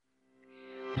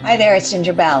Hi there, it's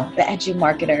Ginger Bell, the Edu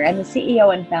Marketer and the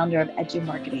CEO and founder of Edu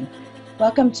Marketing.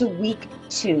 Welcome to week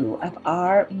 2 of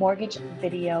our mortgage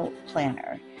video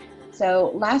planner.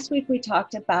 So last week we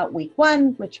talked about week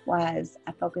 1, which was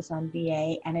a focus on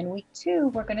VA, and in week 2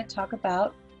 we're going to talk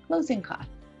about closing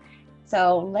costs.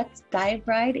 So let's dive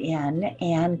right in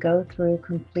and go through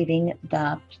completing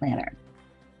the planner.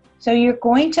 So you're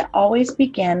going to always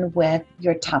begin with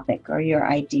your topic or your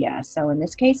idea. So in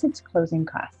this case, it's closing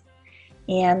costs.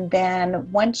 And then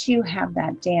once you have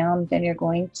that down, then you're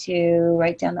going to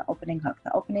write down the opening hook.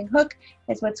 The opening hook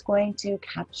is what's going to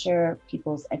capture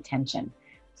people's attention.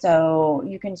 So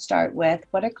you can start with,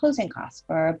 what are closing costs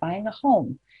for buying a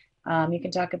home? You can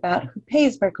talk about who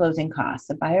pays for closing costs,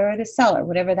 the buyer or the seller,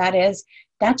 whatever that is.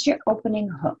 That's your opening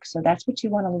hook. So that's what you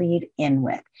want to lead in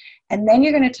with. And then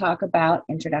you're going to talk about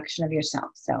introduction of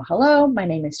yourself. So hello, my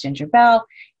name is Ginger Bell,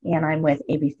 and I'm with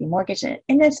ABC Mortgage.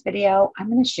 In this video,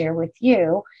 I'm going to share with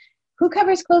you who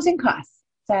covers closing costs.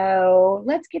 So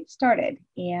let's get started.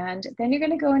 And then you're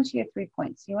going to go into your 3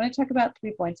 points. You want to talk about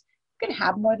 3 points. You can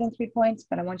have more than 3 points,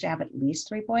 but I want you to have at least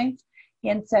 3 points.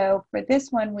 And so for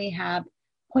this one, we have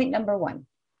point number 1.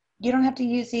 You don't have to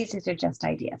use these are just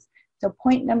ideas. So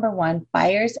point number 1,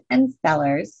 buyers and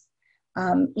sellers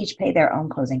each pay their own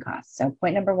closing costs. So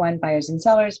point number 1, buyers and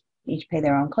sellers each pay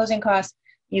their own closing costs.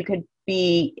 You could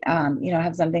be,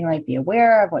 have something like be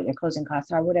aware of what your closing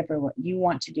costs are, whatever what you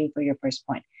want to do for your first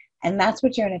point. And that's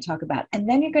what you're going to talk about. And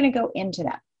then you're going to go into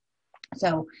that.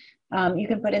 So you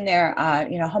can put in there,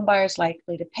 home buyers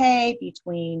likely to pay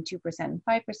between 2% and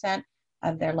 5%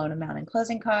 of their loan amount in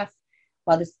closing costs,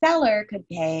 while the seller could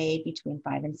pay between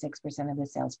 5 and 6% of the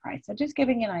sales price. So just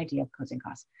giving an idea of closing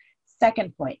costs.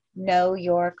 Second point, know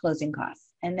your closing costs,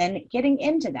 and then getting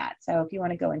into that. So if you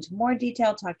want to go into more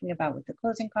detail, talking about what the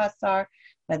closing costs are,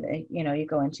 whether, you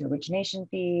go into origination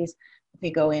fees, if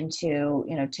you go into,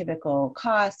 typical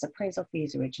costs, appraisal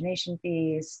fees, origination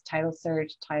fees, title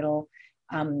search, title,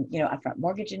 upfront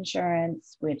mortgage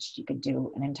insurance, which you could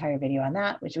do an entire video on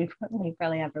that, which we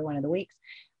probably have for one of the weeks.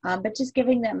 But just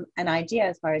giving them an idea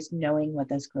as far as knowing what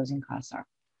those closing costs are.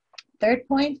 Third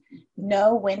point,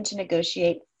 know when to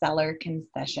negotiate seller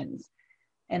concessions.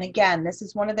 And again, this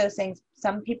is one of those things,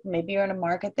 some people, maybe you're in a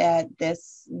market that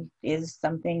this is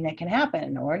something that can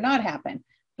happen or not happen,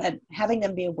 but having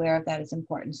them be aware of that is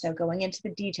important. So going into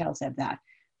the details of that.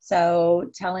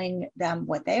 So telling them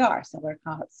what they are.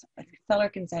 Seller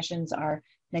concessions are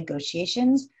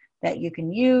negotiations that you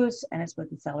can use, and it's what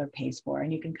the seller pays for.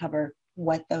 And you can cover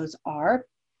what those are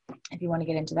if you want to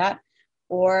get into that,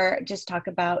 or just talk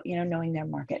about, knowing their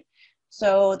market.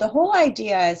 So the whole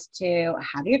idea is to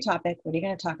have your topic. What are you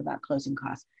going to talk about? Closing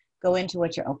costs. Go into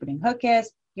what your opening hook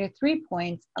is, your 3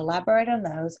 points, elaborate on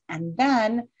those, and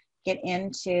then get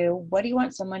into what do you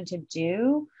want someone to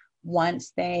do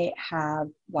once they have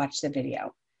watched the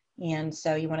video. And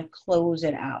so you want to close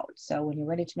it out. So when you're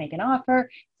ready to make an offer,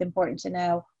 it's important to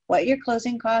know what your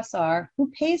closing costs are,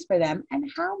 who pays for them, and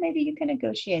how maybe you can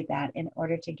negotiate that in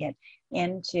order to get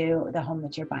into the home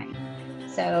that you're buying.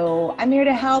 So I'm here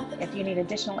to help. If you need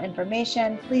additional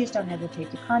information, please don't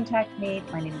hesitate to contact me.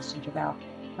 My name is Ginger Bell.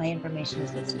 My information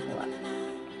is listed below.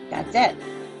 That's it.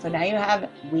 So now you have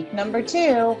week number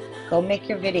 2. Go make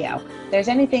your video. If there's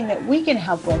anything that we can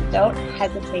help with, don't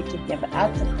hesitate to give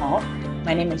us a call.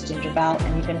 My name is Ginger Bell,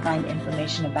 and you can find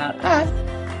information about us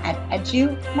at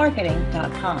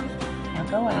edumarketing.com. Now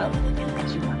go out and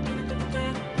edumarket.